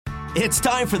It's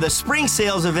time for the spring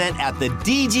sales event at the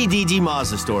DGDG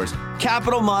Mazda stores.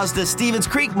 Capital Mazda, Stevens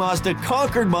Creek Mazda,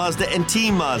 Concord Mazda, and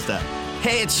Team Mazda.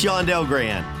 Hey, it's Shondell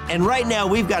Grand. And right now,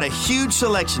 we've got a huge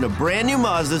selection of brand new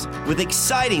Mazdas with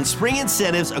exciting spring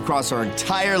incentives across our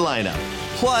entire lineup.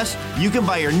 Plus, you can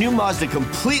buy your new Mazda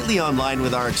completely online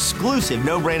with our exclusive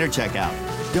no-brainer checkout.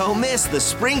 Don't miss the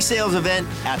spring sales event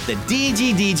at the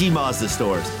DGDG Mazda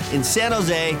stores in San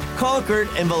Jose, Concord,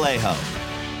 and Vallejo.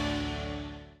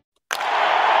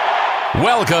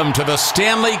 Welcome to the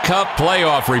Stanley Cup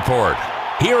Playoff Report.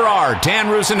 Here are Dan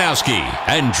Rusanowsky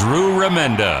and Drew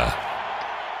Remenda.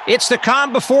 It's the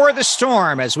calm before the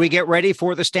storm as we get ready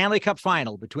for the Stanley Cup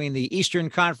final between the Eastern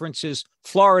Conference's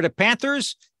Florida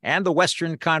Panthers and the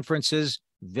Western Conference's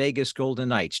Vegas Golden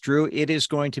Knights. Drew, it is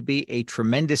going to be a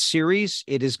tremendous series.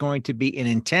 It is going to be an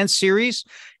intense series.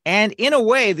 And in a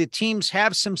way, the teams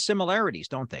have some similarities,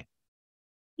 don't they?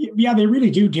 Yeah, they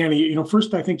really do, Danny.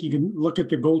 First, I think you can look at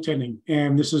the goaltending.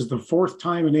 And this is the fourth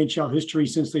time in NHL history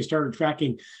since they started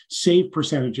tracking save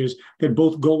percentages that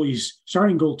both goalies,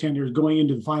 starting goaltenders going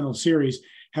into the final series,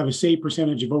 have a save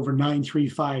percentage of over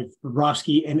 .935,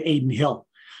 Bobrovsky and Adin Hill.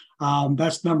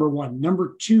 That's number one.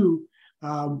 Number two,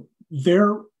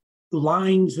 their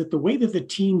lines, that the way that the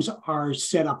teams are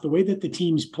set up, the way that the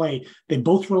teams play, they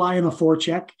both rely on the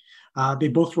forecheck. They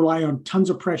both rely on tons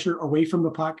of pressure away from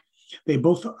the puck. They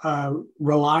both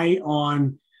rely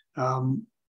on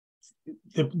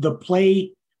the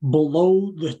play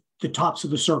below the tops of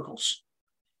the circles.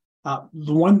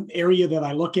 The one area that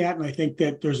I look at, and I think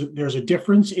that there's a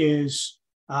difference, is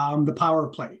the power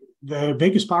play. The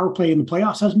Vegas power play in the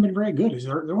playoffs hasn't been very good.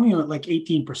 They're only at like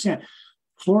 18%.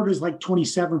 Florida's like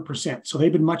 27%, so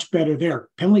they've been much better there.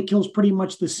 Penalty kills pretty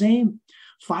much the same.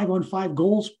 5-on-5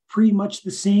 goals, pretty much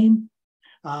the same.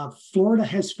 Florida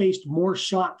has faced more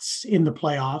shots in the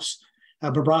playoffs,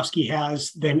 Bobrovsky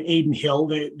has, than Adin Hill.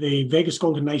 The Vegas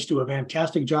Golden Knights do a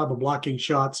fantastic job of blocking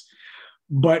shots.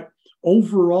 But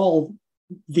overall,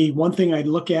 the one thing I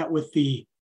look at with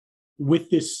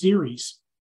this series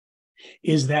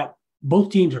is that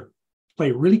both teams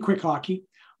play really quick hockey.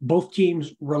 Both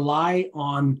teams rely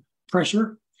on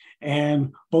pressure,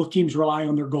 and both teams rely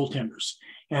on their goaltenders.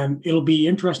 And it'll be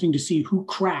interesting to see who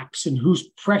cracks and whose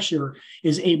pressure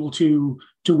is able to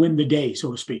win the day, so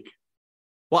to speak.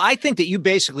 Well, I think that you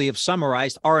basically have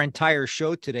summarized our entire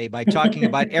show today by talking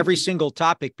about every single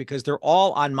topic, because they're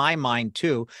all on my mind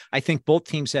too. I think both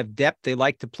teams have depth. They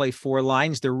like to play four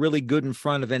lines. They're really good in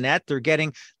front of the net. They're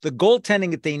getting the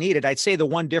goaltending that they needed. I'd say the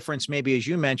one difference, maybe as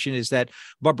you mentioned, is that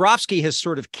Bobrovsky has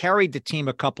sort of carried the team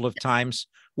a couple of times,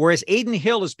 whereas Adin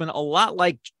Hill has been a lot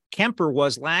like Kemper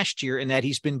was last year in that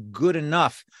he's been good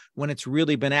enough when it's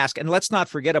really been asked. And let's not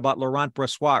forget about Laurent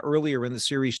Brossoit earlier in the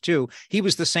series too. He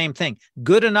was the same thing,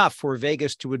 good enough for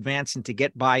Vegas to advance and to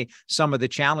get by some of the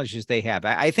challenges they have.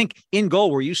 I think in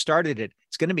goal, where you started it,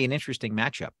 it's going to be an interesting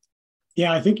matchup.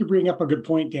 Yeah, I think you bring up a good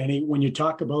point, Danny, when you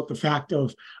talk about the fact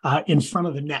of in front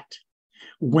of the net.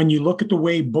 When you look at the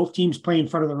way both teams play in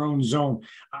front of their own zone,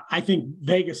 I think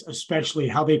Vegas, especially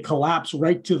how they collapse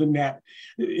right to the net,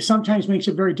 sometimes makes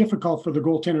it very difficult for the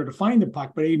goaltender to find the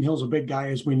puck. But Adin Hill's a big guy,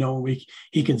 as we know.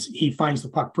 He finds the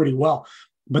puck pretty well.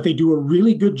 But they do a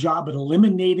really good job at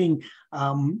eliminating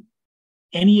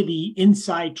any of the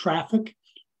inside traffic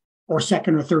or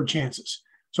second or third chances.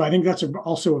 So I think that's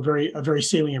also a very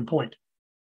salient point.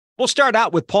 We'll start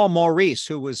out with Paul Maurice,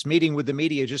 who was meeting with the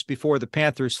media just before the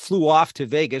Panthers flew off to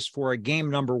Vegas for a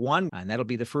game number one. And that'll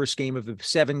be the first game of a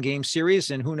 7-game series.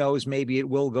 And who knows, maybe it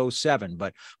will go 7.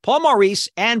 But Paul Maurice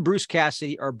and Bruce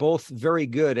Cassidy are both very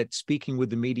good at speaking with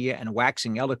the media and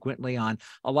waxing eloquently on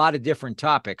a lot of different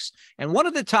topics. And one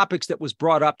of the topics that was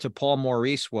brought up to Paul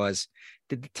Maurice was,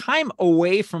 did the time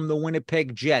away from the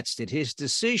Winnipeg Jets, did his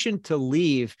decision to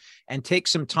leave and take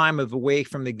some time away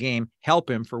from the game help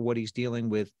him for what he's dealing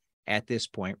with at this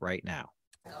point right now?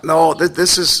 No,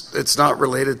 it's not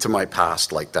related to my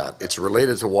past like that. It's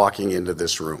related to walking into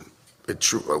this room.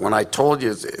 When I told you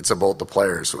it's about the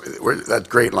players, that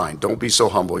great line, don't be so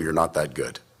humble, you're not that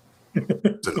good.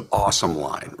 It's an awesome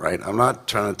line, right? I'm not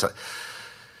trying to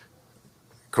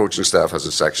coaching staff has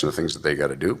a section of things that they got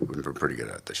to do. We've been pretty good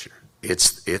at it this year.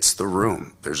 It's the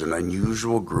room. There's an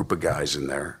unusual group of guys in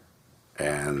there.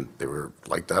 And they were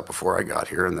like that before I got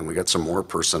here. And then we got some more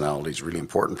personalities, really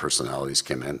important personalities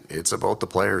came in. It's about the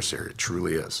players here. It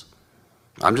truly is.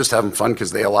 I'm just having fun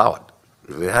because they allow it.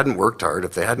 If they hadn't worked hard,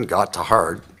 if they hadn't got to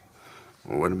hard,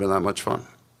 it wouldn't have been that much fun.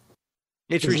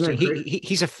 Interesting.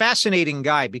 He's a fascinating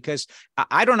guy because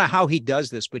I don't know how he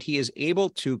does this, but he is able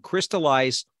to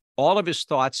crystallize all of his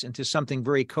thoughts into something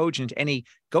very cogent, and he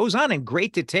goes on in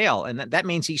great detail. And that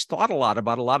means he's thought a lot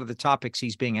about a lot of the topics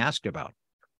he's being asked about.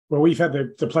 Well, we've had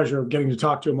the pleasure of getting to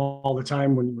talk to him all the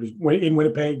time when he was in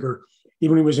Winnipeg, or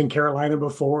even when he was in Carolina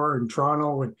before, and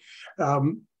Toronto.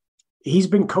 And he's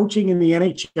been coaching in the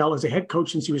NHL as a head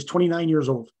coach since he was 29 years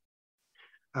old.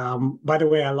 By the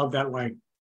way, I love that line.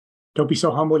 Don't be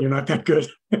so humble. You're not that good.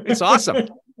 It's awesome.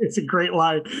 It's a great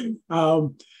line.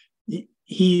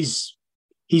 He's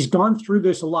gone through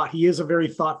this a lot. He is a very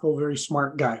thoughtful, very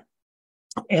smart guy.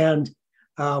 And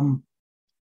the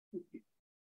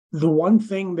one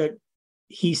thing that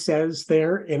he says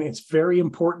there, and it's very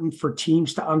important for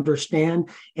teams to understand,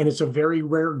 and it's a very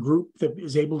rare group that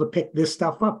is able to pick this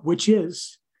stuff up, which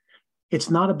is, it's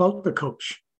not about the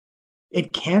coach.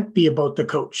 It can't be about the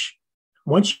coach.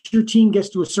 Once your team gets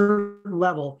to a certain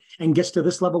level and gets to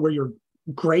this level where you're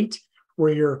great,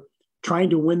 where you're trying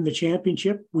to win the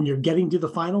championship, when you're getting to the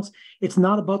finals, it's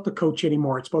not about the coach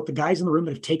anymore. It's about the guys in the room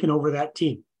that have taken over that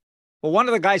team. Well, one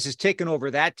of the guys has taken over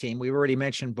that team. We've already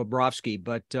mentioned Bobrovsky,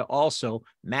 but also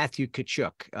Matthew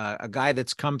Tkachuk, a guy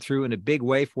that's come through in a big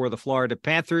way for the Florida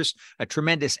Panthers, a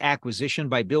tremendous acquisition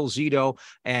by Bill Zito.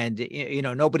 And,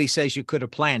 nobody says you could have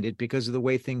planned it because of the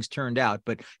way things turned out.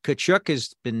 But Tkachuk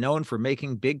has been known for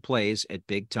making big plays at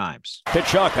big times.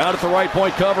 Tkachuk out at the right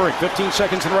point covering. 15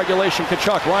 seconds in regulation.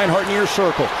 Tkachuk, Reinhart near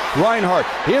circle. Reinhart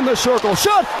in the circle.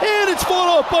 Shot, and it's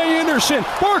fought off by Anderson.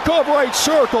 Barkov right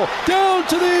circle. Down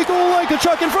to the goal. Like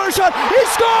Tkachuk in first shot. He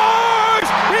scores!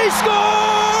 He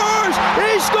scores!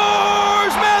 He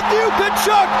scores! Matthew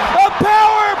Tkachuk, a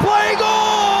power play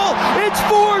goal! It's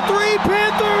 4-3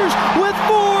 Panthers with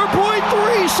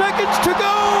 4.3 seconds to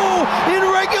go in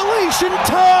regulation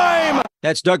time.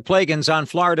 That's Doug Plagans on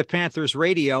Florida Panthers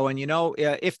radio. And,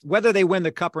 if whether they win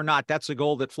the cup or not, that's a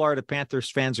goal that Florida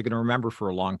Panthers fans are going to remember for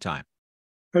a long time.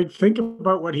 Think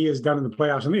about what he has done in the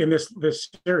playoffs in this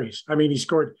series. I mean, he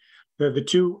scored the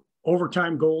two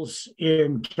overtime goals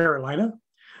in Carolina.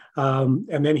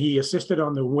 And then he assisted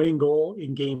on the winning goal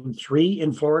in game 3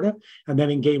 in Florida. And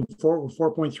then in game 4 with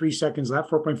 4.3 seconds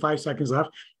left, 4.5 seconds left,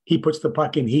 he puts the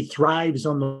puck in. He thrives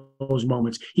on those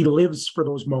moments. He lives for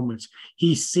those moments.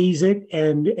 He sees it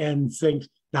and thinks,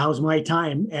 now's my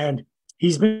time. And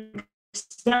he's been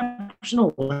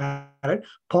exceptional at it.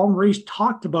 Paul Maurice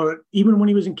talked about it even when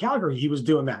he was in Calgary. He was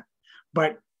doing that.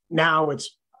 But now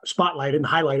it's spotlighted and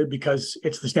highlighted because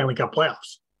it's the Stanley Cup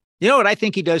playoffs. You know what I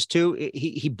think he does too?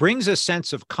 He brings a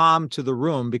sense of calm to the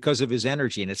room because of his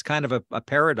energy, and it's kind of a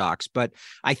paradox, but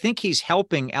I think he's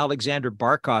helping Alexander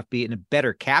Barkov be a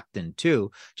better captain too,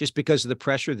 just because of the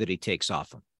pressure that he takes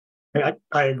off him.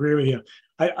 I agree with you.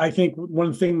 I think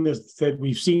one thing that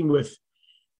we've seen with,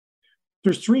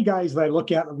 there's 3 guys that I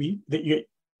look at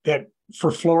that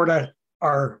for Florida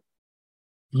are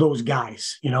those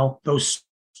guys, those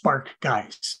spark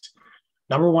guys.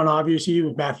 Number 1, obviously,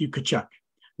 with Matthew Tkachuk.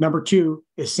 Number 2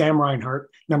 is Sam Reinhart.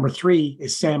 Number 3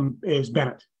 is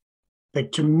Bennett.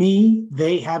 Like, to me,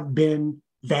 they have been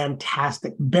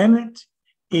fantastic. Bennett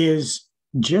is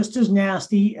just as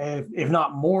nasty, if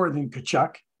not more, than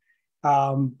Tkachuk.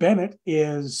 Bennett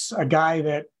is a guy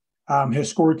that has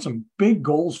scored some big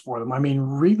goals for them. I mean,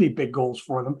 really big goals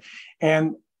for them.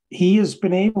 And he has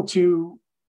been able to,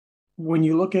 when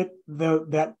you look at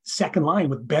that second line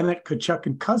with Bennett, Tkachuk,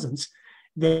 and Cousins,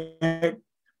 that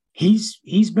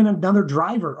he's been another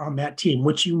driver on that team,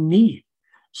 which you need.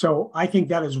 So I think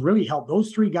that has really helped.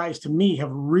 Those 3 guys, to me,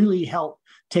 have really helped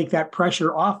take that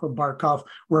pressure off of Barkov,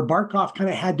 where Barkov kind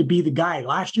of had to be the guy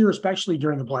last year, especially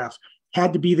during the playoffs,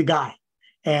 had to be the guy.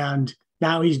 And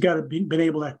now he's been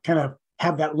able to kind of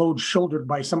have that load shouldered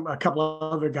by a couple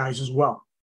of other guys as well.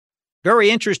 Very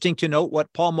interesting to note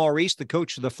what Paul Maurice, the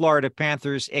coach of the Florida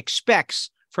Panthers,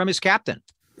 expects from his captain.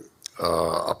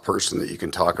 A person that you can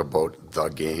talk about the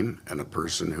game and a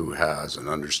person who has an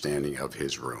understanding of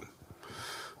his room.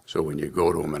 So when you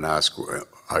go to him and ask,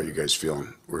 how are you guys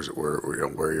feeling?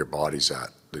 Where your body's at?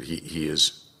 That he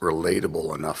is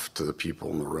relatable enough to the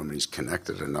people in the room, and he's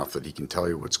connected enough that he can tell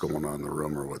you what's going on in the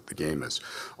room or what the game is.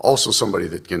 Also somebody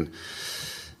that can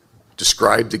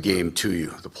describe the game to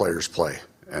you, the players play,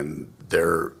 and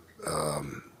their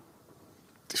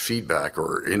feedback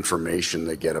or information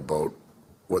they get about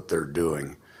what they're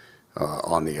doing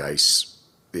on the ice,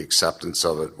 the acceptance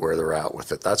of it, where they're at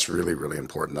with it. That's really, really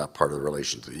important, that part of the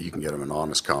relationship. You can get him an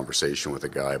honest conversation with a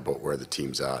guy about where the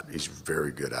team's at. He's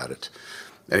very good at it.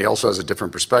 And he also has a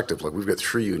different perspective. Like, we've got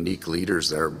 3 unique leaders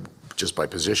there just by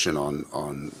position on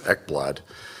Ekblad.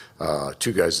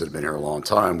 2 guys that have been here a long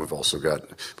time. We also got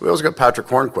Patrick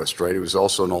Hornquist, right? He was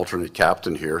also an alternate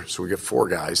captain here. So we got 4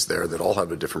 guys there that all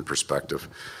have a different perspective.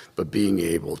 but being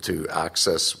able to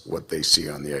access what they see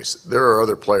on the ice. There are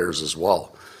other players as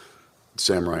well.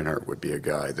 Sam Reinhart would be a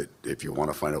guy that if you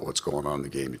want to find out what's going on in the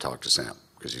game, you talk to Sam,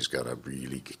 because he's got a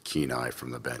really keen eye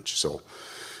from the bench. So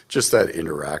just that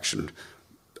interaction,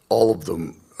 all of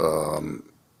them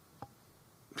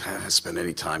spend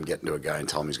any time getting to a guy and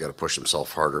tell him he's got to push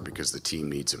himself harder because the team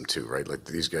needs him to, right? Like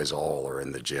these guys all are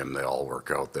in the gym, they all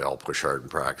work out, they all push hard in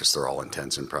practice, they're all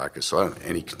intense in practice. So I don't have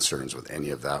any concerns with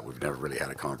any of that. We've never really had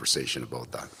a conversation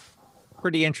about that.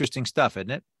 Pretty interesting stuff,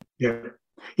 isn't it? Yeah,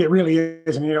 it really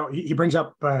is. And, he brings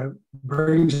up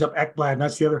Ekblad, and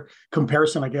that's the other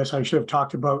comparison I guess I should have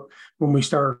talked about when we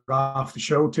started off the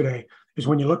show today, is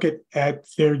when you look at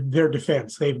their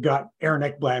defense, they've got Aaron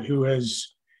Ekblad, who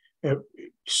is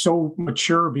so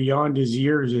mature beyond his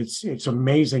years. It's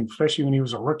amazing, especially when he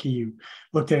was a rookie. You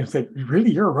looked at him and said,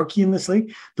 really, you're a rookie in this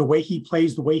league? The way he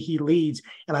plays, the way he leads.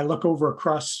 And I look over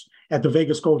across at the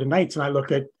Vegas Golden Knights and I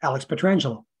look at Alex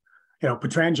Pietrangelo.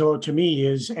 Pietrangelo to me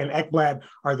and Ekblad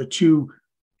are the two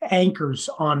anchors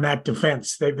on that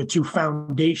defense. They're the two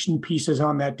foundation pieces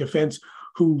on that defense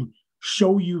who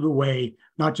show you the way,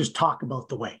 not just talk about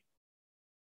the way.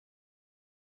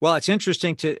 Well, it's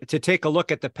interesting to take a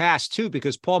look at the past, too,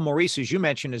 because Paul Maurice, as you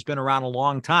mentioned, has been around a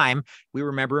long time. We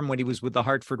remember him when he was with the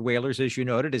Hartford Whalers, as you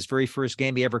noted. His very first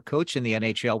game he ever coached in the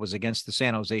NHL was against the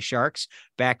San Jose Sharks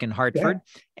back in Hartford.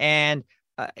 Yeah. And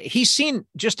he's seen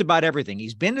just about everything.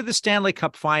 He's been to the Stanley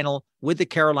Cup final with the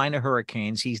Carolina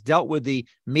Hurricanes. He's dealt with the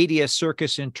media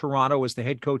circus in Toronto as the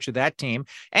head coach of that team.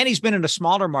 And he's been in a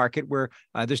smaller market where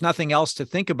there's nothing else to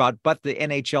think about but the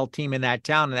NHL team in that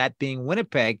town, and that being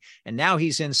Winnipeg. And now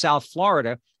he's in South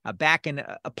Florida, back in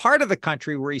a part of the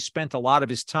country where he spent a lot of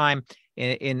his time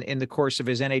in the course of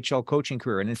his NHL coaching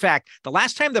career. And in fact, the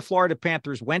last time the Florida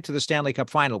Panthers went to the Stanley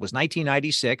Cup final was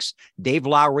 1996. Dave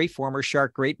Lowry, former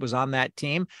Shark great, was on that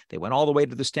team. They went all the way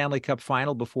to the Stanley Cup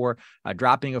final before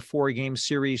dropping a 4-game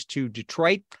series to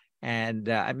Detroit and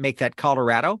make that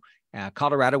Colorado.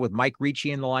 Colorado with Mike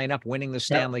Ricci in the lineup, winning the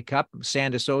Stanley Cup,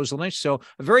 Sandis Ozolinsh. So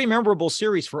a very memorable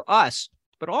series for us,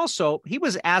 but also he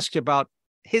was asked about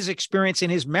his experience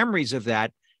and his memories of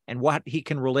that and what he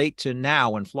can relate to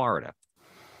now in Florida.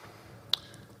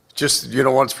 Just,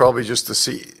 it's probably just to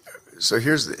see. So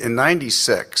in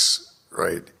 96,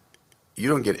 right, you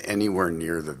don't get anywhere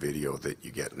near the video that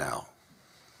you get now.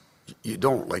 You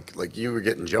don't, like you were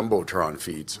getting Jumbotron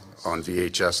feeds on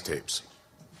VHS tapes.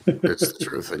 It's the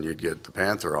truth. And you'd get the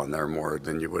Panther on there more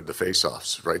than you would the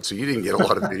face-offs, right? So you didn't get a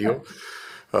lot of video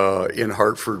in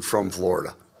Hartford from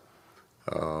Florida.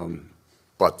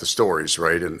 But the stories,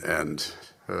 right, and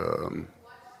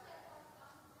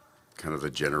kind of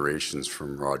the generations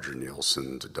from Roger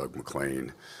Nielsen to Doug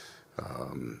McLean.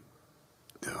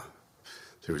 There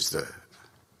was the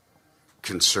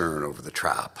concern over the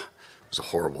trap. It was a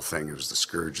horrible thing. It was the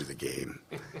scourge of the game.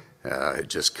 It had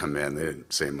just come in. They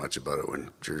didn't say much about it when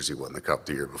Jersey won the Cup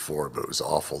the year before, but it was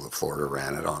awful that Florida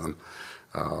ran it on them.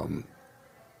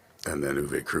 And then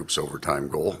Uwe Krupp's overtime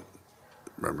goal.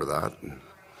 Remember that? And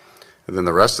then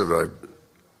the rest of it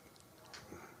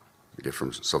I get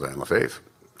from Sylvain Lefebvre.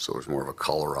 So there's more of a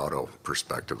Colorado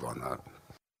perspective on that.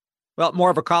 Well, more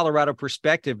of a Colorado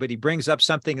perspective, but he brings up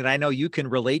something that I know you can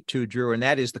relate to, Drew, and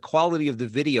that is the quality of the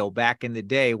video back in the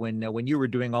day when you were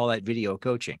doing all that video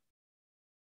coaching.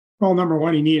 Well, number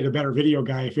one, he needed a better video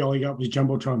guy if all he got was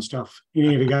Jumbotron stuff. He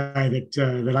needed a guy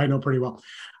that I know pretty well.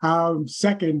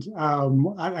 Second,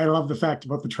 I love the fact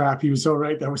about the trap. He was so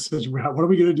right. That was such, what are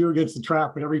we going to do against the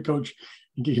trap? But every coach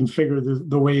can figure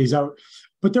the ways out.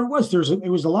 But it was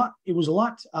a lot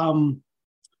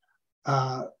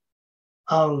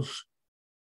of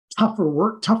tougher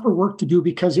work to do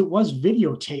because it was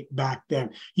videotape back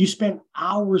then. You spent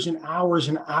hours and hours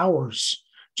and hours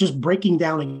just breaking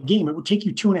down a game. It would take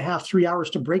you 2.5, 3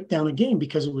 hours to break down a game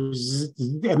because it was,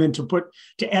 and then to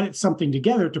edit something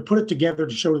together, to put it together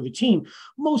to show to the team.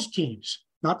 Most teams,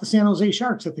 not the San Jose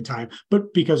Sharks at the time,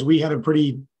 but because we had a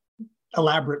pretty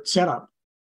elaborate setup,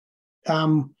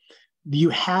 you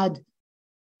had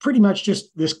pretty much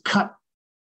just this cut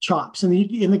chops, and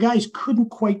the guys couldn't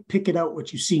quite pick it out.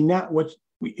 What you see now, what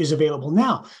is available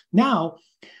now. Now,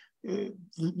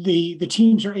 the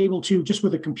teams are able to, just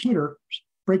with a computer,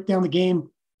 break down the game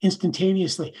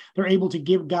instantaneously. They're able to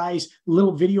give guys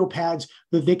little video pads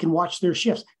that they can watch their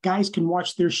shifts. Guys can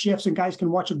watch their shifts, and guys can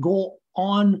watch a goal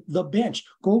on the bench.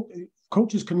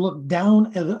 Coaches can look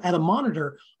down at a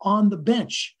monitor on the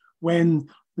bench when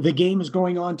the game is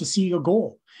going on to see a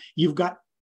goal. You've got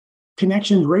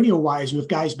connections radio-wise with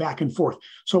guys back and forth.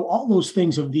 So all those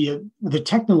things of the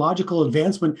technological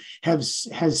advancement has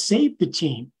saved the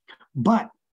team,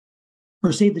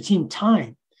 or saved the team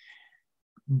time.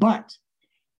 But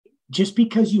just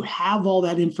because you have all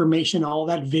that information, all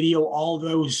that video, all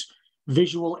those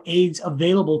visual aids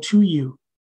available to you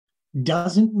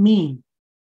doesn't mean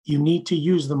you need to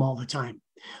use them all the time.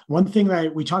 One thing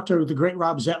that we talked to the great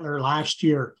Rob Zettler last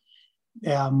year,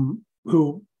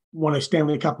 who won a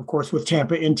Stanley Cup, of course, with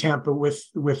Tampa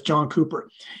with John Cooper.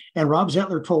 And Rob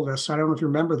Zettler told us, I don't know if you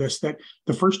remember this, that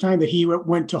the first time that he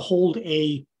went to hold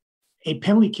a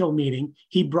penalty kill meeting,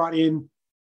 he brought in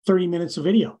 30 minutes of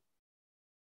video.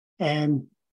 And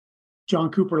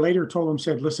John Cooper later told him,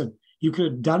 said, listen, you could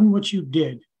have done what you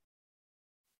did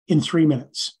in 3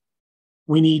 minutes.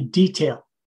 We need detail.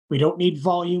 We don't need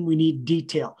volume. We need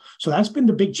detail. So that's been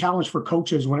the big challenge for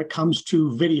coaches when it comes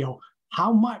to video.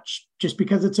 How much, just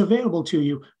because it's available to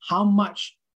you, how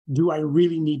much do I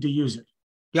really need to use it?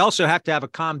 You also have to have a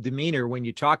calm demeanor when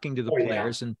you're talking to the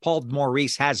players, and Paul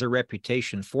Maurice has a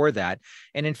reputation for that.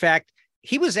 And in fact,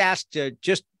 he was asked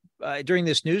just during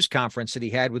this news conference that he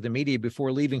had with the media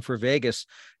before leaving for Vegas,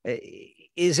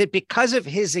 is it because of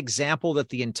his example that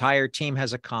the entire team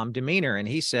has a calm demeanor? And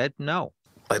he said, no.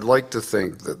 I'd like to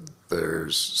think that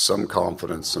there's some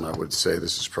confidence, and I would say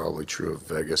this is probably true of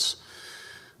Vegas.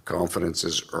 Confidence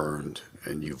is earned,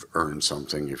 and you've earned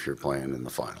something if you're playing in the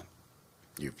final.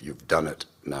 You've done it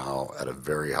now at a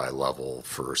very high level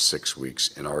for 6 weeks.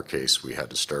 In our case, we had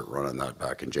to start running that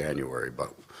back in January,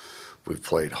 but we've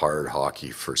played hard hockey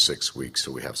for 6 weeks,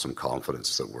 so we have some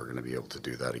confidence that we're going to be able to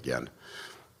do that again.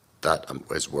 That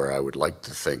is where I would like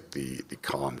to think the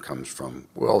calm comes from.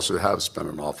 We also have spent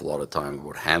an awful lot of time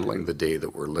about handling the day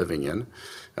that we're living in,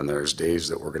 and there's days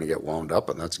that we're going to get wound up,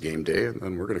 and that's game day, and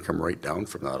then we're going to come right down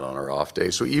from that on our off day.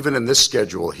 So even in this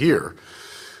schedule here,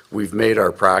 we've made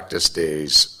our practice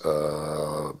days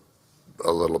a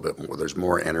little bit more. There's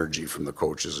more energy from the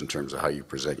coaches in terms of how you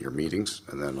present your meetings,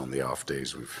 and then on the off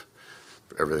days, we've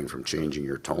everything from changing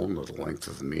your tone to the length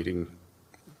of the meeting,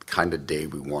 kind of day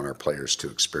we want our players to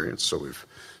experience. So we've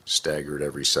staggered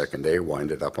every second day,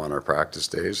 wind it up on our practice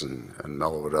days, and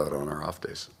mellow it out on our off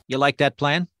days. You like that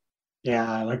plan?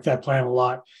 Yeah, I like that plan a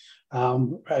lot.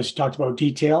 As you talked about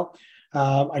detail,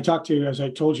 I talked to, as I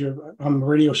told you on the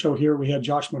radio show here, we had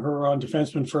Josh Mahura on,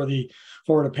 defenseman for the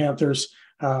Florida Panthers.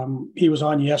 He was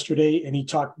on yesterday, and he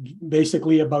talked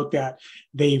basically about that.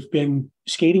 They've been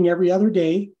skating every other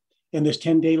day in this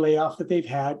 10-day layoff that they've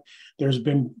had. There's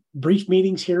been brief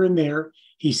meetings here and there.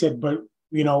 He said, but,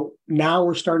 now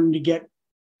we're starting to get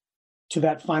to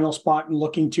that final spot and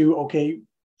looking to, okay,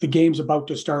 the game's about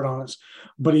to start on us.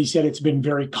 But he said it's been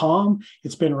very calm.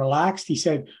 It's been relaxed. He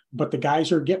said, but the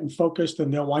guys are getting focused,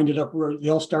 and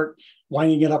they'll start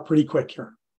winding it up pretty quick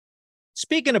here.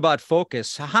 Speaking about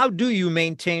focus, how do you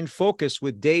maintain focus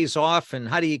with days off, and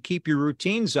how do you keep your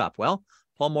routines up? Well,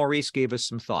 Paul Maurice gave us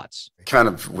some thoughts. Kind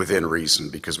of within reason,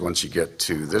 because once you get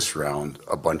to this round,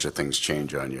 a bunch of things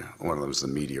change on you. One of them is the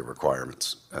media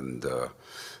requirements and the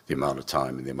amount of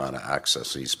time and the amount of access.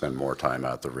 So you spend more time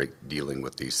at the rink dealing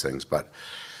with these things. But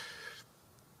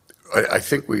I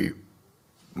think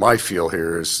my feel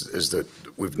here is that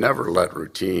we've never let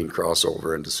routine cross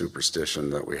over into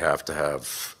superstition, that we have to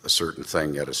have a certain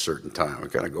thing at a certain time. We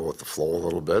kind of go with the flow a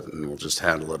little bit, and we'll just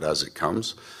handle it as it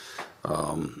comes.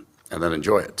 And then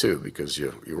enjoy it too, because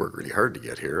you work really hard to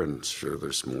get here, and sure,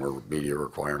 there's more media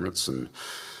requirements, and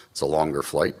it's a longer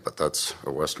flight, but that's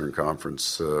a Western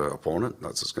Conference opponent.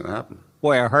 That's what's going to happen.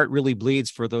 Boy, our heart really bleeds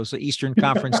for those Eastern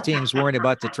Conference teams worrying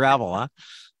about the travel, huh?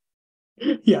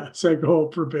 Yeah, so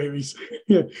go for babies.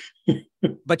 Yeah.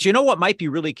 But you know what might be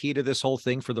really key to this whole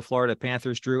thing for the Florida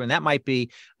Panthers, Drew? And that might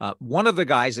be one of the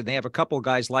guys, and they have a couple of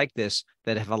guys like this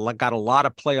that have got a lot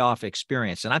of playoff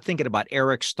experience. And I'm thinking about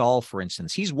Eric Staal, for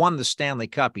instance. He's won the Stanley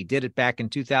Cup. He did it back in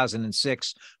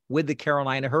 2006 with the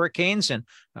Carolina Hurricanes. And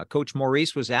Coach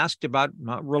Maurice was asked about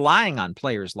relying on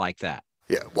players like that.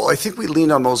 Yeah, well, I think we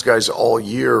leaned on those guys all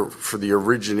year for the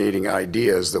originating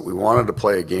ideas that we wanted to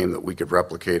play a game that we could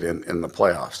replicate in the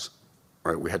playoffs,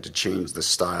 right? We had to change the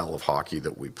style of hockey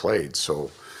that we played.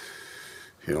 So,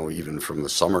 even from the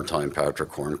summertime, Patrick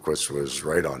Hornquist was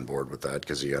right on board with that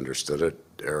because he understood it.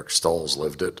 Eric Staal's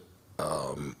lived it.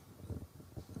 And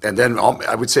then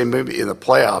I would say maybe in the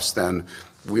playoffs then,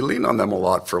 we lean on them a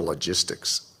lot for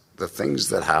logistics. The things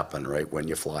that happen, right, when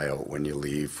you fly out, when you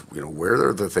leave, where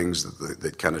are the things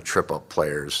that kind of trip up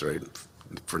players, right?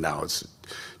 For now, it's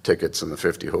tickets and the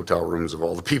 50 hotel rooms of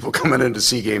all the people coming in to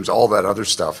see games, all that other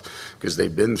stuff, because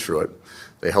they've been through it.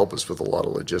 They help us with a lot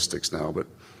of logistics now. But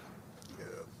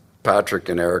Patrick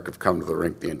and Eric have come to the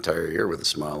rink the entire year with a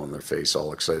smile on their face,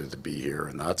 all excited to be here,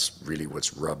 and that's really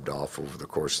what's rubbed off over the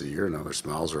course of the year. Now their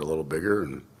smiles are a little bigger,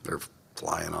 and they're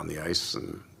flying on the ice,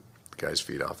 and the guys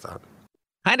feed off that.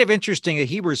 Kind of interesting that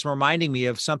he was reminding me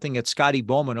of something that Scotty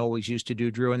Bowman always used to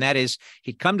do, Drew, and that is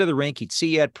he'd come to the rink, he'd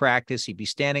see you at practice, he'd be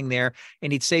standing there,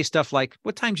 and he'd say stuff like,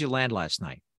 "What time did you land last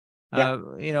night? Yeah.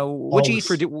 What'd you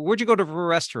eat where'd you go to for a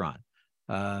restaurant?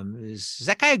 Is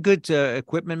that guy a good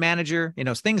equipment manager?"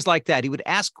 Things like that. He would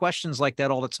ask questions like that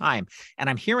all the time. And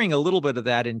I'm hearing a little bit of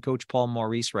that in Coach Paul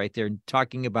Maurice right there,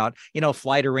 talking about,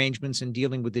 flight arrangements and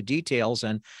dealing with the details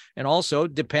and also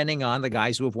depending on the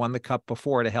guys who have won the cup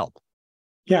before to help.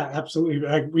 Yeah,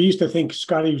 absolutely. We used to think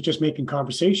Scotty was just making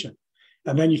conversation.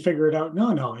 And then you figure it out.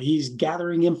 No, he's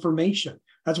gathering information.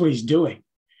 That's what he's doing.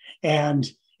 And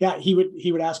yeah, he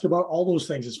would ask about all those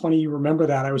things. It's funny you remember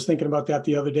that. I was thinking about that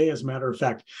the other day, as a matter of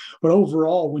fact. But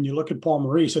overall, when you look at Paul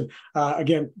Maurice, and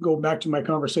again, going back to my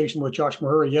conversation with Josh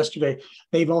Mahura yesterday,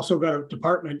 they've also got a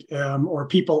department or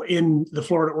people in the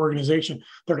Florida organization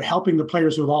that are helping the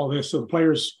players with all of this. So the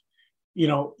players, you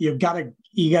got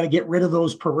to get rid of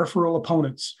those peripheral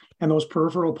opponents, and those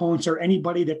peripheral opponents are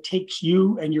anybody that takes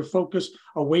you and your focus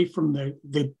away from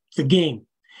the game.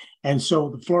 And so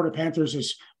the Florida Panthers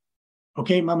is,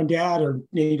 okay, mom and dad or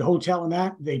need a hotel and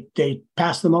that they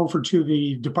pass them over to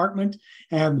the department,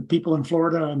 and the people in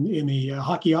Florida and in the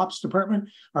hockey ops department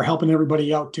are helping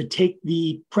everybody out to take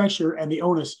the pressure and the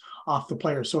onus off the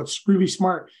players. So it's really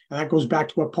smart. And that goes back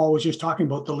to what Paul was just talking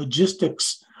about, the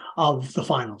logistics of the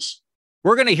finals.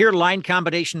 We're going to hear line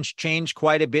combinations change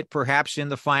quite a bit, perhaps in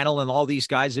the final, and all these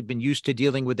guys have been used to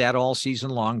dealing with that all season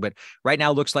long. But right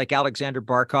now, it looks like Alexander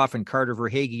Barkov and Carter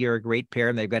Verhaeghe are a great pair,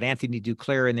 and they've got Anthony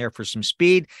Duclair in there for some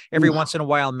speed. Every once in a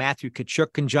while, Matthew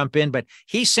Tkachuk can jump in, but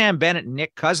Sam Bennett and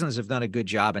Nick Cousins have done a good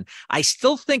job. And I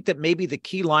still think that maybe the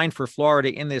key line for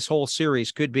Florida in this whole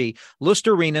series could be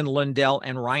Luostarinen, Lundell,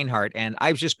 and Reinhart. And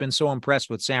I've just been so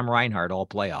impressed with Sam Reinhart all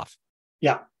playoff.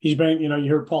 Yeah, he's been,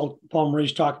 you heard Paul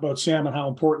Maurice talk about Sam and how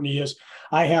important he is.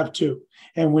 I have too.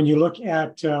 And when you look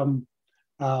at, Reinhart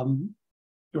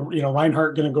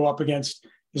is going to go up against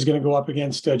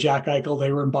Jack Eichel.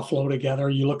 They were in Buffalo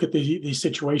together. You look at the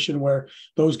situation where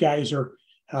those guys are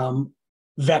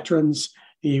veterans.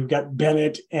 You've got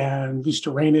Bennett and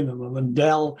Luostarinen and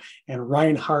Lundell and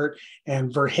Reinhart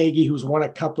and Verhaeghe, who's won a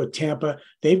cup with Tampa.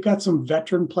 They've got some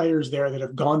veteran players there that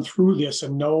have gone through this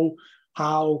and know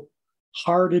how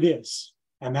hard it is.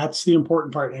 And that's the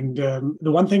important part. And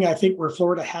the one thing I think where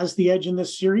Florida has the edge in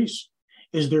this series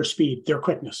is their speed, their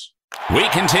quickness. We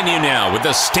continue now with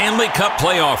the Stanley Cup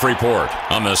Playoff Report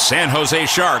on the San Jose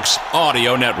Sharks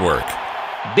Audio Network.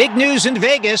 Big news in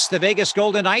Vegas. The Vegas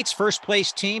Golden Knights, first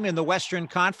place team in the Western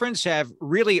Conference, have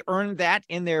really earned that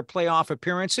in their playoff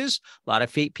appearances. A lot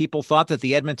of people thought that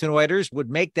the Edmonton Oilers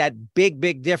would make that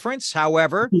big difference.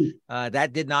 However,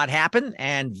 that did not happen.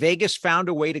 And Vegas found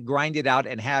a way to grind it out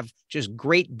and have just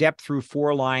great depth through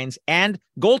four lines and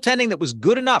goaltending that was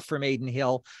good enough for Maiden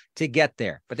Hill to get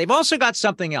there. But they've also got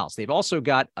something else. They've also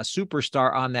got a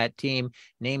superstar on that team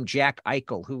named Jack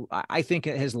Eichel, who I think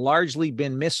has largely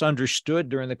been misunderstood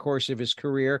during the course of his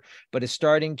career, but is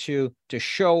starting to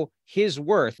show his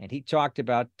worth. And he talked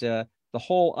about the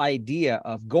whole idea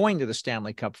of going to the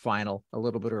Stanley Cup final a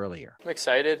little bit earlier. I'm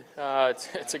excited.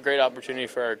 It's a great opportunity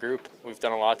for our group. We've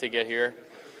done a lot to get here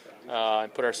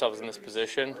and put ourselves in this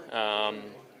position.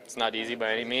 It's not easy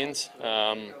by any means.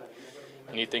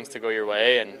 You need things to go your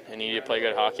way, and you need to play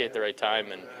good hockey at the right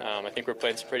time. And I think we're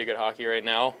playing some pretty good hockey right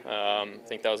now. I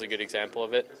think that was a good example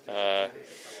of it.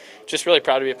 Just really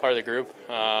proud to be a part of the group.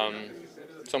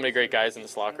 So many great guys in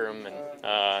this locker room, and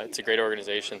it's a great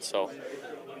organization. So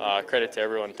credit to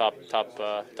everyone, top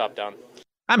down.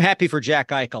 I'm happy for Jack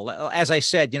Eichel. As I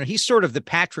said, he's sort of the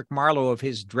Patrick Marleau of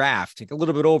his draft, a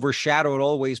little bit overshadowed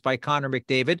always by Connor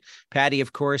McDavid. Patty,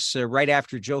 of course, right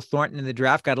after Joe Thornton in the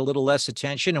draft, got a little less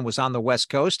attention and was on the West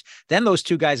Coast. Then those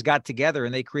two guys got together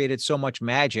and they created so much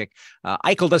magic.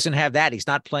 Eichel doesn't have that. He's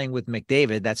not playing with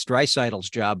McDavid. That's Draisaitl's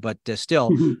job. But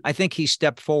still, I think he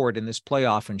stepped forward in this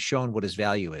playoff and shown what his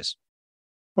value is.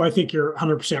 Well, I think you're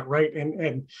 100% right.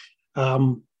 And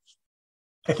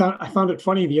I found it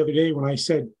funny the other day when I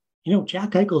said, Jack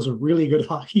Eichel is a really good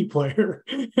hockey player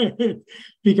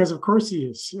because of course he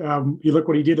is. You look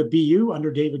what he did at BU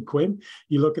under David Quinn.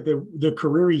 You look at the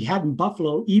career he had in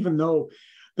Buffalo, even though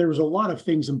there was a lot of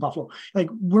things in Buffalo. Like,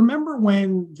 remember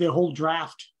when the whole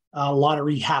draft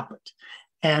lottery happened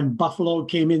and Buffalo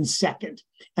came in second,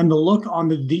 and the look on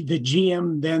the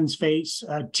GM then's face,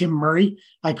 Tim Murray,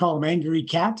 I call him Angry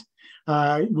Cat,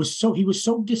 he was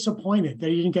so disappointed that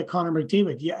he didn't get Connor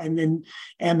McDavid. Yeah,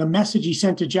 and the message he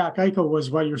sent to Jack Eichel was,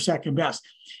 "Well, you're second best."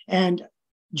 And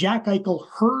Jack Eichel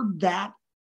heard that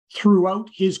throughout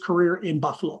his career in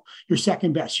Buffalo. You're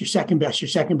second best. You're second best. You're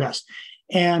second best.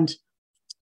 And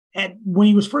when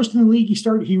he was first in the league,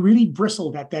 he really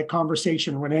bristled at that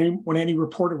conversation when any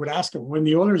reporter would ask him. When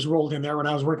the Oilers rolled in there, when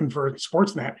I was working for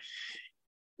Sportsnet,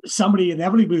 somebody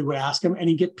inevitably would ask him, and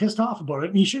he'd get pissed off about it,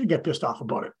 and he should get pissed off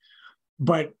about it.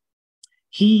 But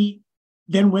he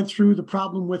then went through the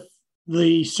problem with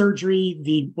the surgery,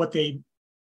 the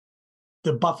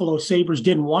Buffalo Sabres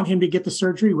didn't want him to get the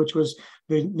surgery, which was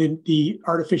the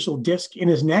artificial disc in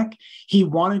his neck. He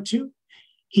wanted to.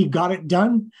 He got it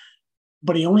done,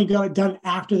 but he only got it done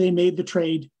after they made the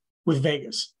trade with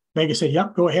Vegas. Vegas said,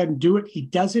 yep, go ahead and do it. He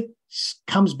does it,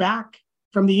 comes back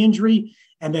from the injury,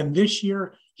 and then this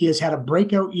year he has had a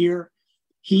breakout year.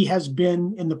 He has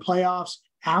been in the playoffs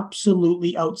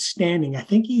absolutely outstanding. I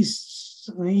think he's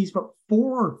about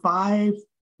 4 or 5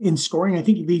 in scoring. I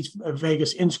think he leads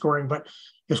Vegas in scoring, but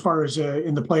as far as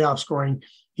in the playoff scoring,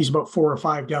 he's about 4 or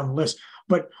 5 down the list.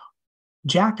 But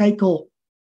Jack Eichel,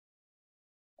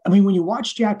 I mean, when you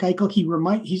watch Jack Eichel,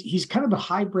 he's kind of a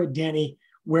hybrid, Danny,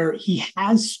 where he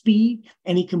has speed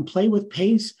and he can play with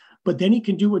pace, but then he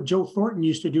can do what Joe Thornton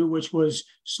used to do, which was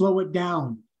slow it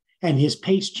down, and his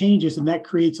pace changes, and that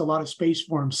creates a lot of space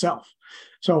for himself.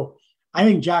 So I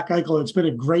think Jack Eichel, it's been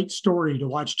a great story to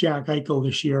watch Jack Eichel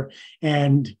this year.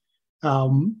 And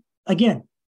again,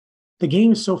 the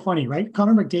game is so funny, right?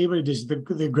 Connor McDavid is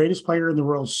the greatest player in the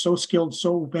world, so skilled,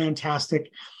 so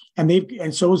fantastic.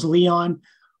 And so is Leon.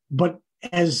 But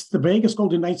as the Vegas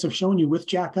Golden Knights have shown you with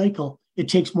Jack Eichel, it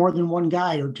takes more than one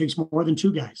guy, or it takes more than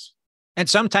 2 guys. And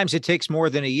sometimes it takes more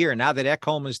than a year. Now that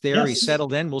Ekholm is there, Yes. He's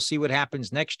settled in. We'll see what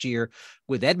happens next year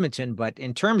with Edmonton. But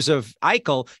in terms of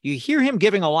Eichel, you hear him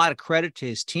giving a lot of credit to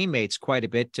his teammates quite a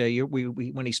bit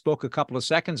when he spoke a couple of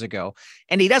seconds ago.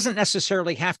 And he doesn't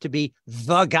necessarily have to be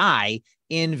the guy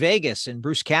in Vegas. And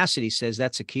Bruce Cassidy says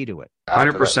that's a key to it.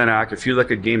 100% accurate. If you look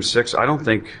at Game 6, I don't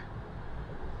think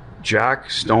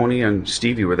Jack, Stoney, and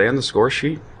Stevie, were they on the score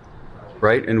sheet?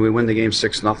 Right? And we win the game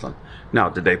 6-0. Now,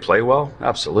 did they play well?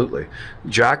 Absolutely.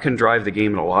 Jack can drive the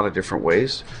game in a lot of different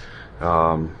ways. He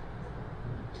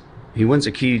wins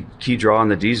a key draw in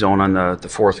the D zone on the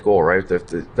 4th goal, right?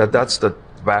 That's the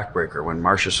backbreaker when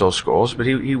Marchessault scores, but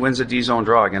he wins a D zone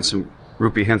draw against some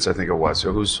Rupi Hintz, I think it was,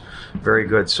 so who's very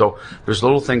good. So there's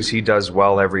little things he does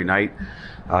well every night.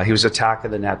 He was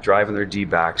attacking the net, driving their D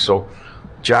back. So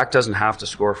Jack doesn't have to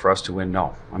score for us to win,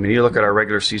 no. I mean, you look at our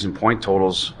regular season point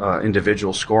totals,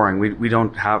 individual scoring, we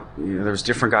don't have, there's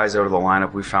different guys out of the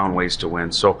lineup. We found ways to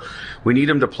win. So we need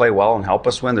him to play well and help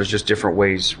us win. There's just different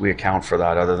ways we account for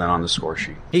that other than on the score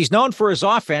sheet. He's known for his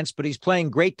offense, but he's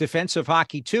playing great defensive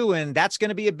hockey too, and that's going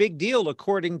to be a big deal,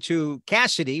 according to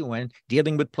Cassidy, when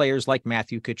dealing with players like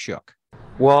Matthew Tkachuk.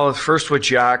 Well, first with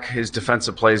Jack, his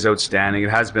defensive play is outstanding.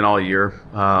 It has been all year.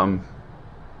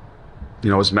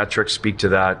 His metrics speak to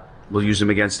that. We'll use him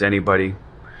against anybody.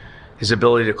 His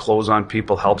ability to close on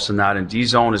people helps in that. In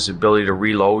D-zone, his ability to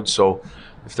reload. So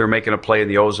if they're making a play in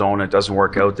the O-zone and it doesn't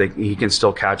work out, he can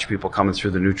still catch people coming through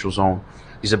the neutral zone.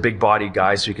 He's a big-bodied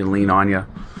guy, so he can lean on you.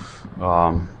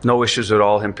 No issues at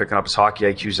all. Him picking up his hockey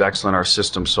IQ is excellent, our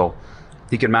system. So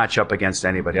he can match up against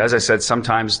anybody. As I said,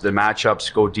 sometimes the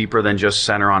matchups go deeper than just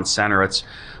center on center. It's,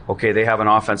 okay, they have an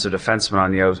offensive defenseman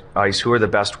on the ice. Who are the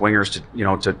best wingers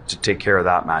to take care of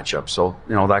that matchup? So,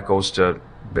 that goes to a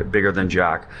bit bigger than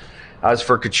Jack. As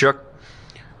for Tkachuk,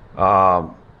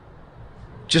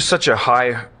 just such a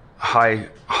high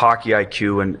hockey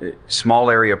IQ, and small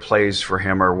area plays for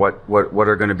him are what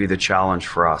are going to be the challenge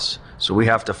for us. So we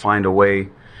have to find a way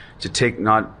to take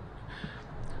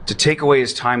away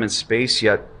his time and space,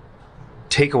 yet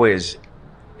take away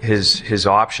his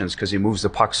options, because he moves the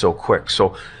puck so quick.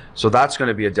 So that's going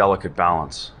to be a delicate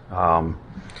balance.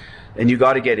 And you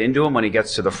got to get into him when he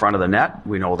gets to the front of the net.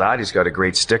 We know that. He's got a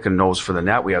great stick and nose for the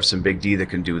net. We have some big D that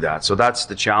can do that. So that's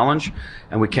the challenge.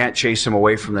 And we can't chase him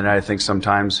away from the net, I think,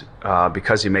 sometimes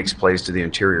because he makes plays to the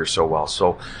interior so well.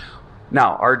 So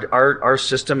now our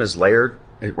system is layered.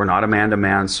 We're not a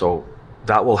man-to-man, so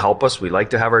that will help us. We like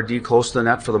to have our D close to the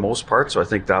net for the most part, so I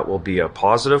think that will be a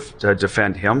positive to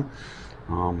defend him.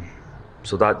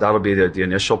 So that'll be the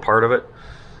initial part of it.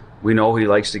 We know he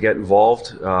likes to get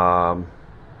involved. With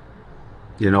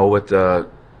the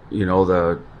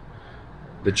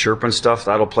chirping stuff,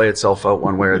 that'll play itself out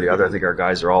one way or the other. I think our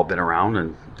guys are all been around,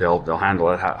 and they'll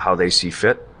handle it how they see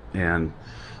fit. And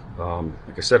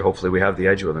like I said, hopefully we have the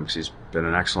edge with him, because he's been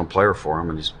an excellent player for him,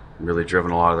 and he's really driven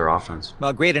a lot of their offense.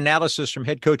 Well, great analysis from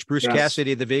head coach Bruce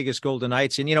Cassidy of the Vegas Golden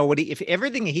Knights. And if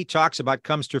everything he talks about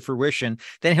comes to fruition,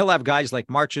 then he'll have guys like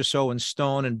Marchessault and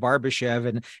Stone and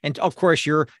Barbashev and of course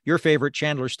your favorite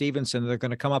Chandler Stevenson. They're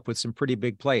going to come up with some pretty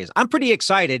big plays. I'm pretty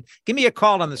excited. Give me a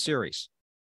call on the series.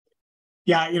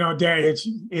 Yeah, Darren, it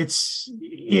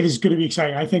is going to be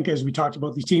exciting. I think, as we talked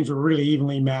about, these teams are really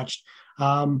evenly matched.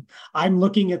 I'm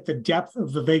looking at the depth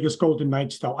of the Vegas Golden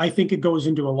Knights, though. I think it goes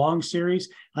into a long series.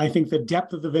 I think the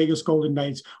depth of the Vegas Golden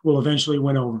Knights will eventually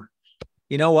win over.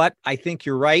 You know what? I think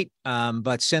you're right.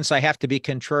 But since I have to be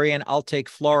contrarian, I'll take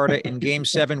Florida in Game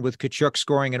 7 with Tkachuk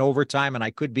scoring in overtime, and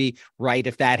I could be right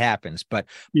if that happens. But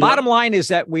bottom line is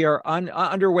that we are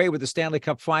underway with the Stanley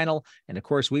Cup Final, and of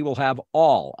course, we will have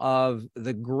all of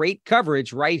the great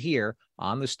coverage right here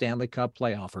on the Stanley Cup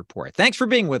Playoff Report. Thanks for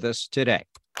being with us today.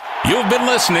 You've been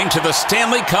listening to the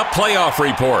Stanley Cup Playoff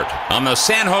Report on the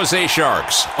San Jose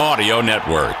Sharks Audio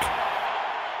Network.